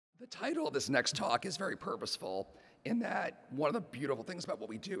title of this next talk is very purposeful in that one of the beautiful things about what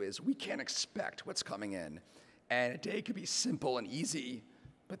we do is we can't expect what's coming in. And a day could be simple and easy,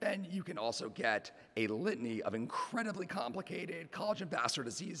 but then you can also get a litany of incredibly complicated collagen vascular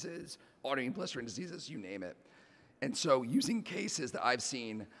diseases, autoimmune blistering diseases, you name it. And so using cases that I've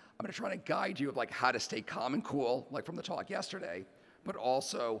seen, I'm gonna try to guide you of like how to stay calm and cool, like from the talk yesterday, but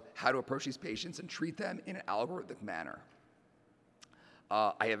also how to approach these patients and treat them in an algorithmic manner.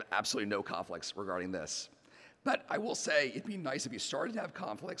 I have absolutely no conflicts regarding this. But I will say it'd be nice if you started to have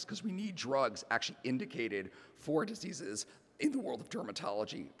conflicts because we need drugs actually indicated for diseases in the world of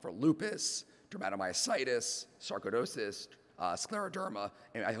dermatology for lupus, dermatomyositis, sarcoidosis, scleroderma,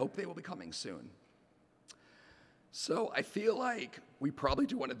 and I hope they will be coming soon. So I feel like we probably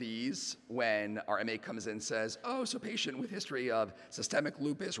do one of these when our MA comes in and says, oh, so patient with history of systemic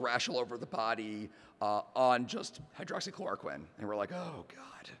lupus, rash all over the body on just hydroxychloroquine. And we're like, oh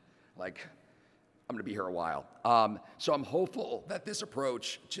God, like I'm gonna be here a while. So I'm hopeful that this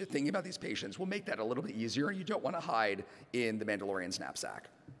approach to thinking about these patients will make that a little bit easier. You don't wanna hide in the Mandalorian's knapsack.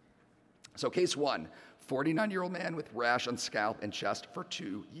 So case one, 49-year-old man with rash on scalp and chest for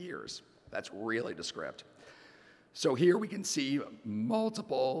 2 years. That's really descriptive. So here we can see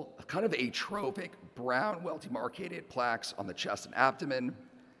multiple kind of atrophic brown, well-demarcated plaques on the chest and abdomen.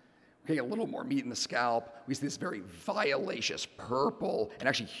 Okay, a little more meat in the scalp. We see this very violaceous purple, and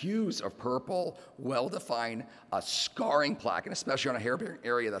actually hues of purple, well-defined scarring plaque, and especially on a hair-bearing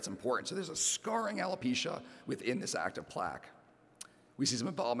area that's important. So there's a scarring alopecia within this active plaque. We see some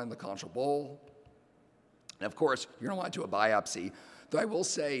involvement in the conchal bowl. And of course, you're gonna want to do a biopsy. Though I will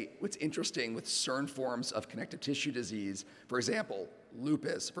say, what's interesting with certain forms of connective tissue disease, for example,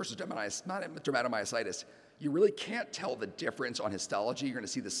 lupus versus dermatomyositis, you really can't tell the difference on histology. You're gonna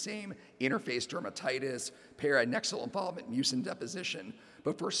see the same interface dermatitis, periadnexal involvement, mucin deposition.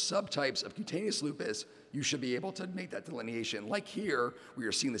 But for subtypes of cutaneous lupus, you should be able to make that delineation. Like here, where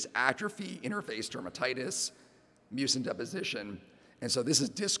you're seeing this atrophy, interface dermatitis, mucin deposition. And so this is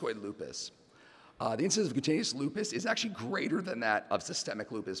discoid lupus. The incidence of cutaneous lupus is actually greater than that of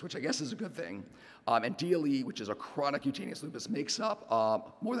systemic lupus, which I guess is a good thing. And DLE, which is a chronic cutaneous lupus, makes up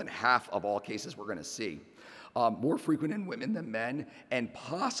more than half of all cases we're gonna see. More frequent in women than men, and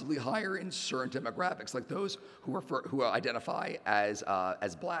possibly higher in certain demographics, like those who identify as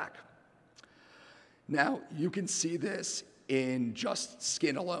Black. Now, you can see this in just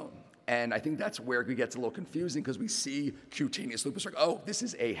skin alone. And I think that's where it gets a little confusing because we see cutaneous lupus, like, oh, this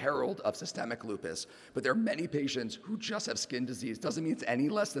is a herald of systemic lupus. But there are many patients who just have skin disease. Doesn't mean it's any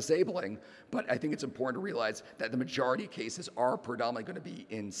less disabling, but I think it's important to realize that the majority of cases are predominantly going to be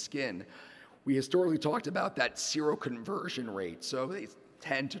in skin. We historically talked about that seroconversion rate. So it's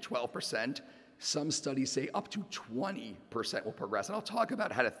 10 to 12%. Some studies say up to 20% will progress. And I'll talk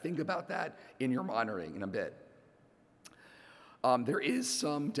about how to think about that in your monitoring in a bit. There is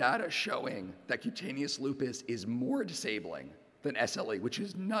some data showing that cutaneous lupus is more disabling than SLE, which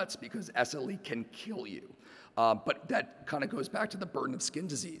is nuts because SLE can kill you. But that kind of goes back to the burden of skin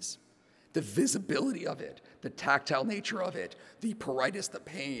disease. The visibility of it, the tactile nature of it, the pruritus, the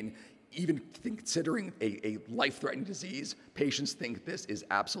pain, even considering a life-threatening disease, patients think this is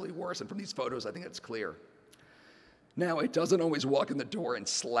absolutely worse. And from these photos, I think it's clear. Now, it doesn't always walk in the door and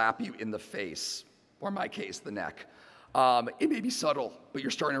slap you in the face, or in my case, the neck. It may be subtle, but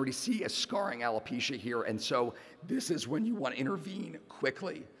you're starting to already see a scarring alopecia here. And so this is when you want to intervene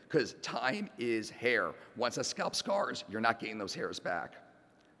quickly because time is hair. Once a scalp scars, you're not getting those hairs back.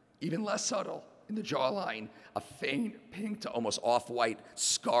 Even less subtle, in the jawline, a faint pink to almost off-white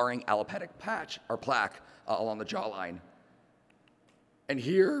scarring alopetic patch or plaque along the jawline. And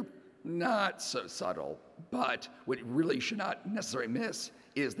here, not so subtle, but what you really should not necessarily miss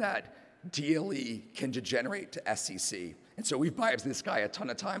is that DLE can degenerate to SCC. And so we've biopsied this guy a ton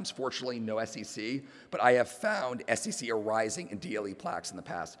of times, fortunately no SCC, but I have found SCC arising in DLE plaques in the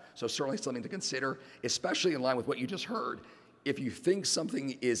past. So certainly something to consider, especially in line with what you just heard. If you think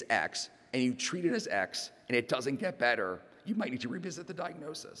something is X and you treat it as X and it doesn't get better, you might need to revisit the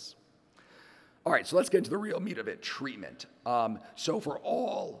diagnosis. All right, so let's get into the real meat of it, treatment. So for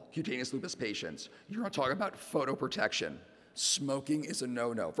all cutaneous lupus patients, you're gonna talk about photoprotection. Smoking is a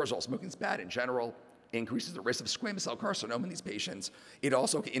no-no. First of all, smoking is bad in general, increases the risk of squamous cell carcinoma in these patients. It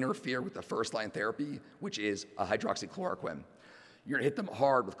also can interfere with the first-line therapy, which is hydroxychloroquine. You're gonna hit them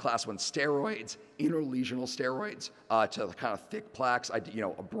hard with class 1 steroids, interlesional steroids, to the kind of thick plaques, a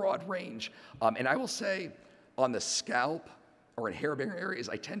broad range. And I will say on the scalp or in hair-bearing areas,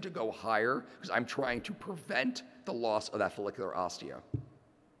 I tend to go higher because I'm trying to prevent the loss of that follicular ostia.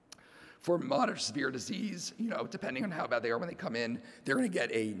 For moderate to severe disease, depending on how bad they are when they come in, they're going to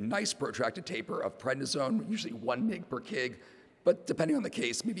get a nice protracted taper of prednisone, usually 1 mg per kg, but depending on the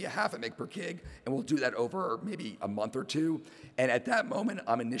case, maybe a half a mg per kg, and we'll do that over maybe a month or two. And at that moment,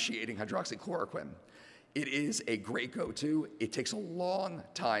 I'm initiating hydroxychloroquine. It is a great go-to. It takes a long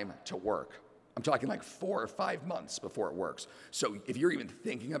time to work. I'm talking like 4 or 5 months before it works. So if you're even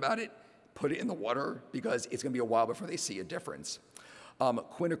thinking about it, put it in the water because it's going to be a while before they see a difference.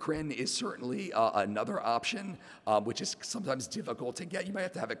 Quinacrine is certainly another option, which is sometimes difficult to get. You might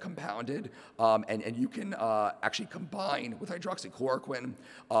have to have it compounded, and you can actually combine with hydroxychloroquine.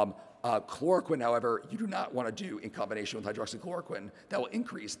 Chloroquine, however, you do not want to do in combination with hydroxychloroquine. That will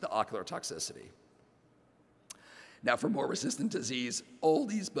increase the ocular toxicity. Now, for more resistant disease,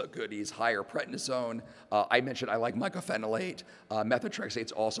 oldies but goodies, higher prednisone. I mentioned I like mycophenolate. Methotrexate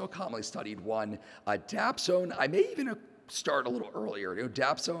is also a commonly studied one. Dapsone, I may even start a little earlier.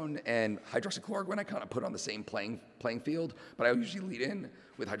 Dapsone and hydroxychloroquine I kind of put on the same playing field, but I usually lead in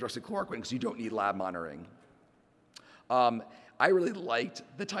with hydroxychloroquine because you don't need lab monitoring. I really liked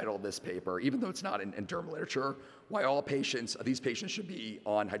the title of this paper, even though it's not in derm literature, why all these patients should be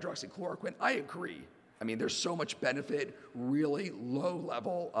on hydroxychloroquine. I agree. I mean, there's so much benefit, really low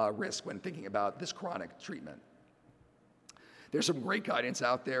level risk when thinking about this chronic treatment. There's some great guidance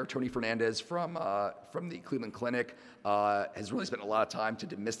out there. Tony Fernandez from the Cleveland Clinic has really spent a lot of time to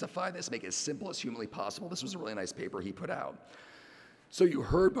demystify this, make it as simple as humanly possible. This was a really nice paper he put out. So you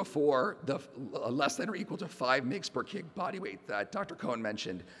heard before the less than or equal to 5 mg per kg body weight that Dr. Cohen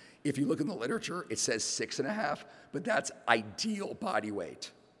mentioned. If you look in the literature, it says 6.5, but that's ideal body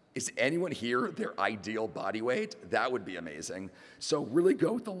weight. Is anyone here their ideal body weight? That would be amazing. So really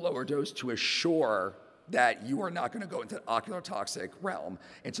go with the lower dose to assure that you are not going to go into the ocular toxic realm.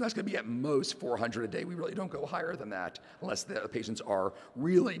 And so that's going to be at most 400 a day. We really don't go higher than that unless the patients are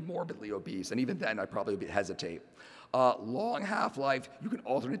really morbidly obese. And even then, I'd probably hesitate. Long half-life, you can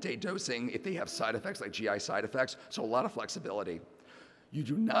alternate day dosing if they have side effects like GI side effects, so a lot of flexibility. You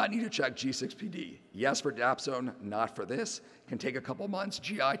do not need to check G6PD. Yes for Dapsone, not for this. It can take a couple months.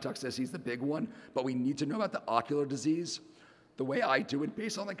 GI toxicity is the big one, but we need to know about the ocular disease. The way I do it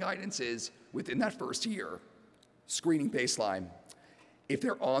based on the guidance is within that first year, screening baseline. If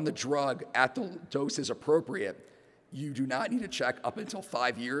they're on the drug at the doses appropriate, you do not need to check up until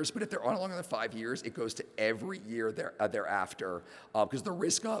 5 years, but if they're on longer than 5 years, it goes to every year thereafter because the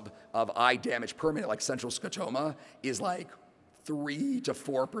risk of eye damage permanent, like central scotoma, is like 3 to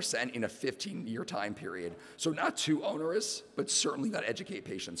 4% in a 15-year time period. So not too onerous, but certainly got to educate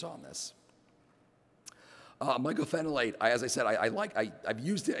patients on this. Mycophenolate, as I said, I've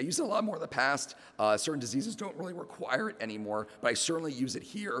used it. I used it a lot more in the past. Certain diseases don't really require it anymore, but I certainly use it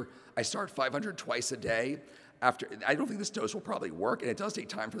here. I start 500 twice a day. I don't think this dose will probably work, and it does take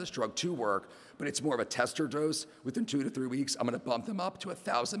time for this drug to work, but it's more of a tester dose. Within 2 to 3 weeks, I'm going to bump them up to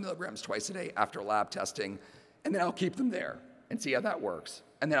 1,000 milligrams twice a day after lab testing, and then I'll keep them there and see how that works.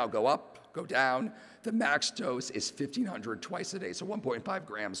 And then I'll go up, go down. The max dose is 1,500 twice a day, so 1.5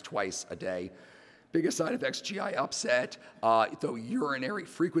 grams twice a day. Biggest side effects, GI upset, though urinary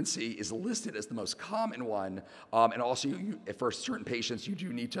frequency is listed as the most common one. And also, for certain patients, you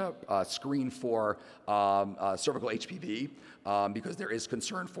do need to screen for cervical HPV because there is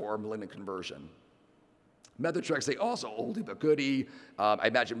concern for malignant conversion. Methotrexate, also oldie but goodie. I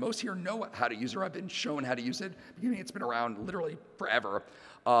imagine most here know how to use it, or I've been shown how to use it. It's been around literally forever.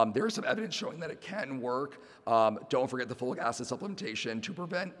 There is some evidence showing that it can work. Don't forget the folic acid supplementation to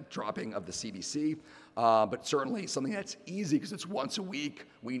prevent dropping of the CBC, but certainly something that's easy because it's once a week.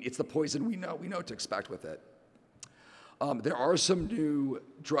 It's the poison we know what to expect with it. There are some new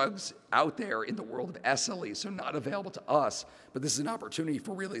drugs out there in the world of SLE, so not available to us, but this is an opportunity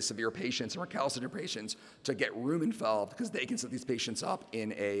for really severe patients and recalcitrant patients to get room involved because they can set these patients up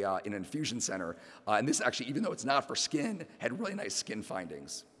in an infusion center. And this actually, even though it's not for skin, had really nice skin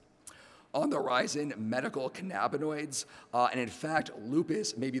findings. On the horizon, medical cannabinoids, and in fact,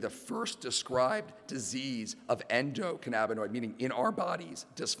 lupus may be the first described disease of endocannabinoid, meaning in our bodies,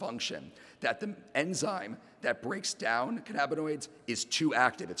 dysfunction, that the enzyme that breaks down cannabinoids is too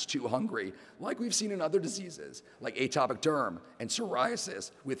active, it's too hungry, like we've seen in other diseases, like atopic derm and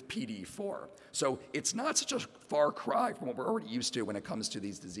psoriasis with PD4. So it's not such a far cry from what we're already used to when it comes to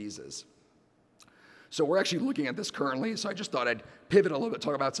these diseases. So we're actually looking at this currently, so I just thought I'd pivot a little bit,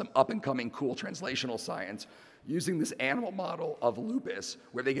 talk about some up-and-coming cool translational science using this animal model of lupus,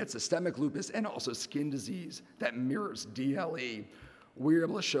 where they get systemic lupus and also skin disease that mirrors DLE. We're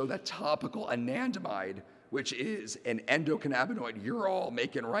able to show that topical anandamide, which is an endocannabinoid you're all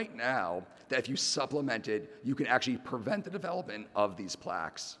making right now, that if you supplement it, you can actually prevent the development of these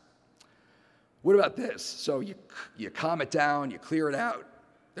plaques. What about this? So you calm it down, you clear it out.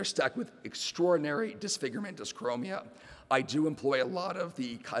 They're stuck with extraordinary disfigurement, dyschromia. I do employ a lot of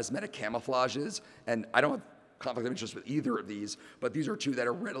the cosmetic camouflages, and I don't have conflict of interest with either of these, but these are two that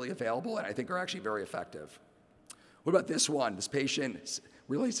are readily available and I think are actually very effective. What about this one? This patient,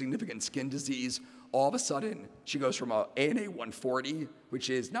 really significant skin disease. All of a sudden, she goes from a ANA 140, which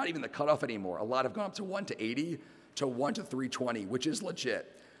is not even the cutoff anymore. A lot have gone up to 1 to 80 to 1 to 320, which is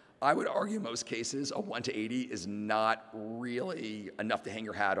legit. I would argue in most cases, a 1 to 80 is not really enough to hang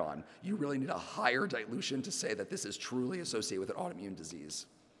your hat on. You really need a higher dilution to say that this is truly associated with an autoimmune disease.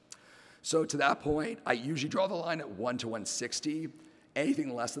 So to that point, I usually draw the line at 1 to 160.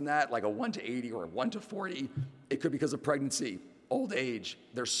 Anything less than that, like a 1 to 80 or a 1 to 40, it could be because of pregnancy, old age.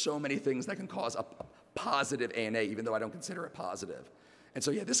 There's so many things that can cause a positive ANA, even though I don't consider it positive. And so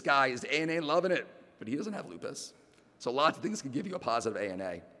yeah, this guy is ANA loving it, but he doesn't have lupus. So lots of things can give you a positive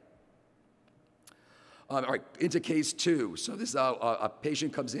ANA. All right, into case 2. So this a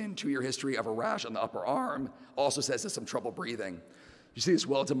patient comes in, 2-year history of a rash on the upper arm, also says there's some trouble breathing. You see this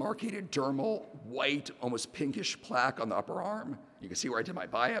well-demarcated dermal, white, almost pinkish plaque on the upper arm. You can see where I did my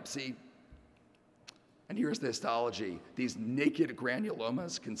biopsy. And here's the histology, these naked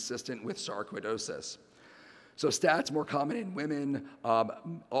granulomas consistent with sarcoidosis. So stats more common in women,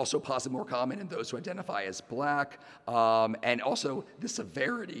 also possibly more common in those who identify as Black, and also the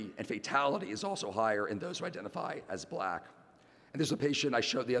severity and fatality is also higher in those who identify as Black. And there's a patient I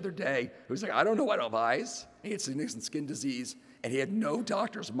showed the other day who's like, I don't know what I have eyes. He had significant skin disease, and he had no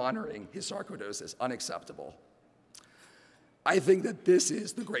doctors monitoring his sarcoidosis. Unacceptable. I think that this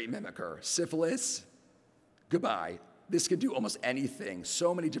is the great mimicker. Syphilis, goodbye. This can do almost anything.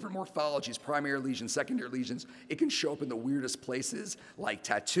 So many different morphologies, primary lesions, secondary lesions. It can show up in the weirdest places, like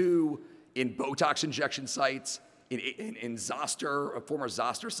tattoo, in Botox injection sites, in zoster, former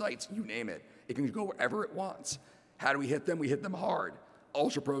zoster sites, you name it. It can go wherever it wants. How do we hit them? We hit them hard.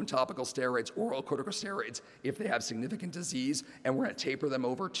 Ultra-prone topical steroids, oral corticosteroids, if they have significant disease, and we're gonna taper them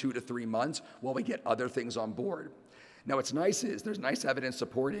over 2 to 3 months while we get other things on board. Now, what's nice is there's nice evidence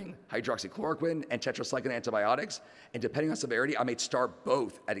supporting hydroxychloroquine and tetracycline antibiotics, and depending on severity, I may start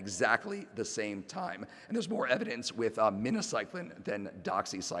both at exactly the same time. And there's more evidence with minocycline than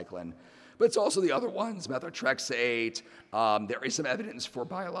doxycycline. But it's also the other ones, methotrexate. There is some evidence for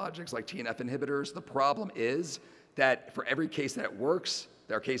biologics like TNF inhibitors. The problem is that for every case that it works,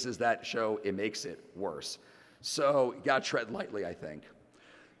 there are cases that show it makes it worse. So you gotta tread lightly, I think.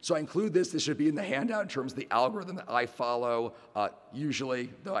 So I include this should be in the handout in terms of the algorithm that I follow,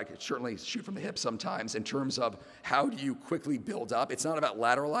 usually, though I could certainly shoot from the hip sometimes, in terms of how do you quickly build up. It's not about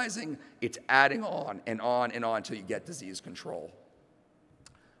lateralizing, it's adding on and on and on until you get disease control.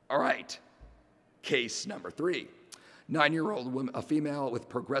 All right, case number 3. 9-year-old woman, a female with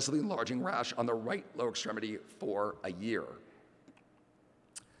progressively enlarging rash on the right lower extremity for a year.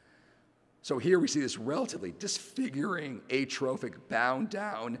 So here we see this relatively disfiguring, atrophic, bound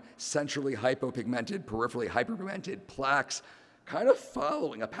down, centrally hypopigmented, peripherally hyperpigmented plaques, kind of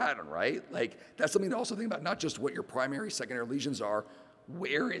following a pattern, right? Like, that's something to also think about, not just what your primary, secondary lesions are,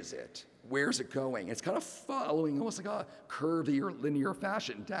 where is it? Where's it going? It's kind of following almost like a curvy or linear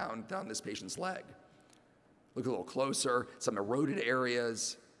fashion down this patient's leg. Look a little closer, some eroded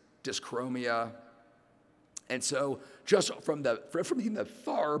areas, dyschromia. And so just from the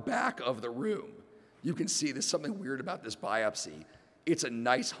far back of the room, you can see there's something weird about this biopsy. It's a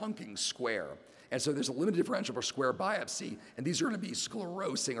nice hunking square. And so there's a limited differential for square biopsy, and these are gonna be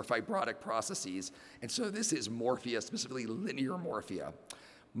sclerosing or fibrotic processes. And so this is morphia, specifically linear morphia.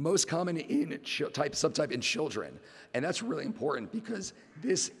 Most common in subtype in children. And that's really important because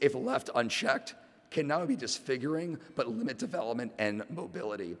this, if left unchecked, can not only be disfiguring, but limit development and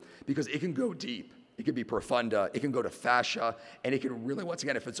mobility because it can go deep. It can be profunda, it can go to fascia, and it can really, once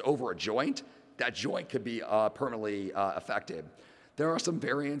again, if it's over a joint, that joint could be permanently affected. There are some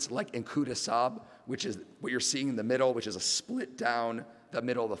variants like Incutisab, which is what you're seeing in the middle, which is a split down the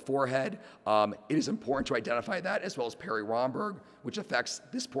middle of the forehead. It is important to identify that, as well as Perry-Romberg, which affects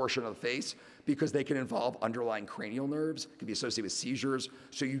this portion of the face because they can involve underlying cranial nerves, can be associated with seizures,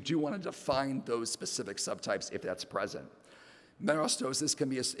 so you do want to define those specific subtypes if that's present. Metastasis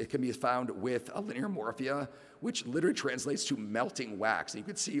can be found with a linear morphia, which literally translates to melting wax. And you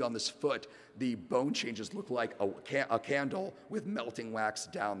can see on this foot, the bone changes look like a candle with melting wax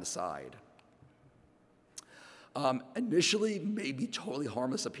down the side. Initially, may be totally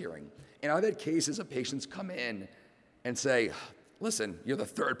harmless appearing. And I've had cases of patients come in and say, listen, you're the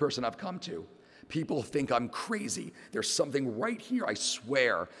 3rd person I've come to. People think I'm crazy. There's something right here, I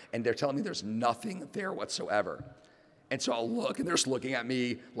swear. And they're telling me there's nothing there whatsoever. And so I'll look, and they're just looking at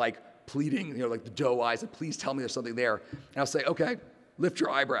me like, pleading, you know, like the doe eyes, and please tell me there's something there. And I'll say, okay, lift your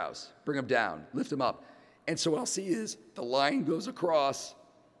eyebrows, bring them down, lift them up. And so what I'll see is the line goes across,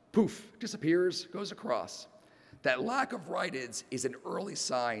 poof, disappears, goes across. That lack of rhytids is an early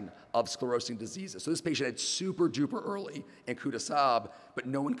sign of sclerosing diseases. So this patient had super duper early in Kudasab, but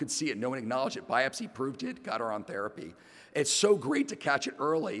no one could see it, no one acknowledged it. Biopsy proved it, got her on therapy. It's so great to catch it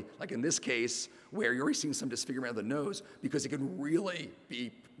early, like in this case, where you're already seeing some disfigurement of the nose, because it can really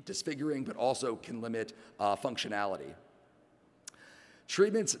be disfiguring, but also can limit functionality.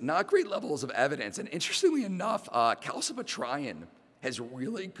 Treatments, not great levels of evidence, and interestingly enough, calcipotriene has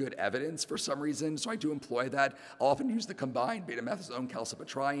really good evidence for some reason, so I do employ that. I'll often use the combined betamethasone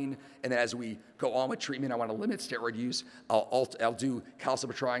calcipotriene, and then as we go on with treatment, I want to limit steroid use. I'll do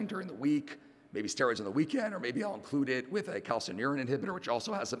calcipotriene during the week, maybe steroids on the weekend, or maybe I'll include it with a calcineurin inhibitor, which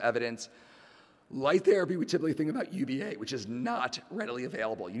also has some evidence. Light therapy, we typically think about UVA, which is not readily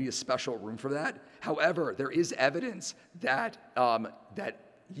available. You need a special room for that. However, there is evidence that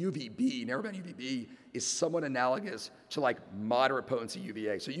UVB, narrowband UVB, is somewhat analogous to like moderate potency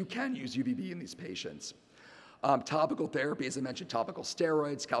UVA. So you can use UVB in these patients. Topical therapy, as I mentioned, topical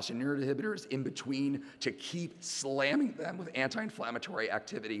steroids, calcineurin inhibitors in between to keep slamming them with anti-inflammatory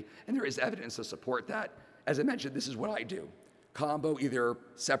activity. And there is evidence to support that. As I mentioned, this is what I do. Combo, either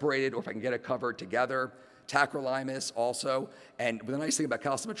separated or if I can get it covered together. Tacrolimus also. And the nice thing about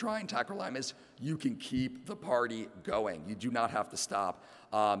calcipotriene, tacrolimus, you can keep the party going. You do not have to stop.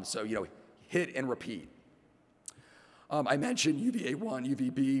 So, you know, hit and repeat. I mentioned UVA1,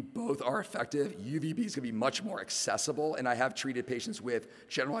 UVB, both are effective. UVB is going to be much more accessible, and I have treated patients with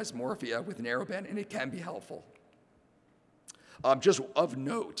generalized morphia with narrowband, and it can be helpful. Just of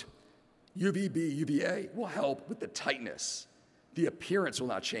note, UVB, UVA will help with the tightness. The appearance will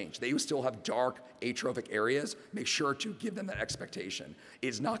not change. They will still have dark atrophic areas. Make sure to give them that expectation.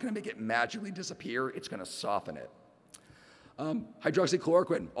 It's not going to make it magically disappear. It's going to soften it.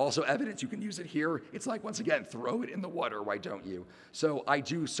 Hydroxychloroquine, also evidence. You can use it here. It's like, once again, throw it in the water. Why don't you? So I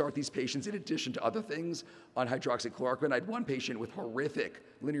do start these patients, in addition to other things, on hydroxychloroquine. I had one patient with horrific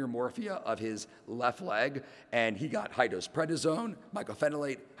linear morphia of his left leg, and he got high-dose prednisone,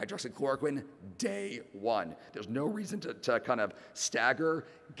 mycophenolate, hydroxychloroquine, day one. There's no reason to kind of stagger.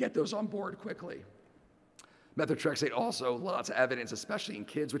 Get those on board quickly. Methotrexate also, lots of evidence, especially in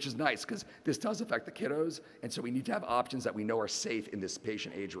kids, which is nice because this does affect the kiddos, and so we need to have options that we know are safe in this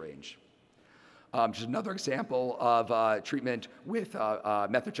patient age range. Just another example of treatment with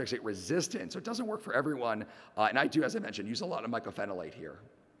methotrexate resistance. So it doesn't work for everyone, and I do, as I mentioned, use a lot of mycophenolate here.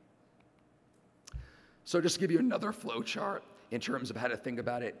 So just to give you another flow chart in terms of how to think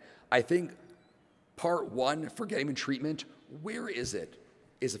about it, I think part one for getting in treatment, where is it?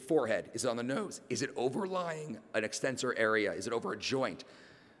 Is it forehead? Is it on the nose? Is it overlying an extensor area? Is it over a joint?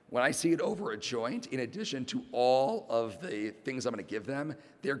 When I see it over a joint, in addition to all of the things I'm going to give them,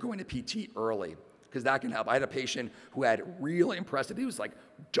 they're going to PT early because that can help. I had a patient who had really impressive, it was like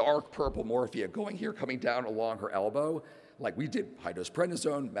dark purple morphia going here, coming down along her elbow. Like we did high-dose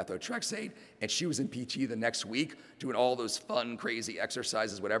prednisone, methotrexate, and she was in PT the next week doing all those fun, crazy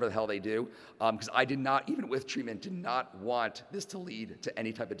exercises, whatever the hell they do, because I did not, even with treatment, did not want this to lead to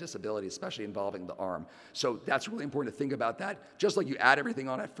any type of disability, especially involving the arm. So that's really important to think about that. Just like you add everything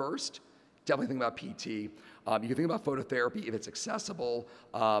on at first, definitely think about PT. You can think about phototherapy if it's accessible,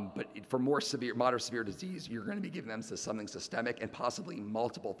 but for more severe, moderate severe disease, you're going to be giving them something systemic and possibly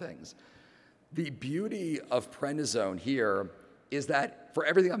multiple things. The beauty of prednisone here is that for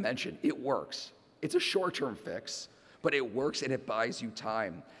everything I mentioned, it works. It's a short-term fix, but it works and it buys you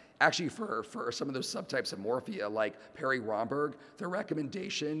time. Actually, for some of those subtypes of morphia, like Perry-Romberg, the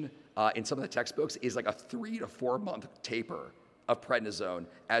recommendation in some of the textbooks is like a 3 to 4 month taper of prednisone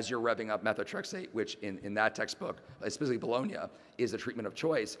as you're revving up methotrexate, which in that textbook, specifically Bologna, is the treatment of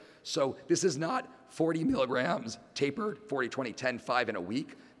choice. So this is not 40 milligrams tapered, 40, 20, 10, 5 in a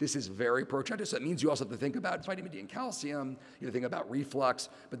week. This is very protracted, so that means you also have to think about vitamin D and calcium, you have to think about reflux,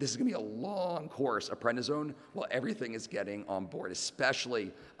 but this is gonna be a long course of prednisone while everything is getting on board,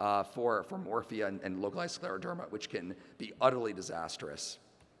 especially for morphia and localized scleroderma, which can be utterly disastrous.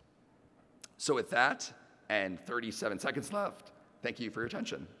 So with that, and 37 seconds left, thank you for your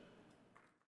attention.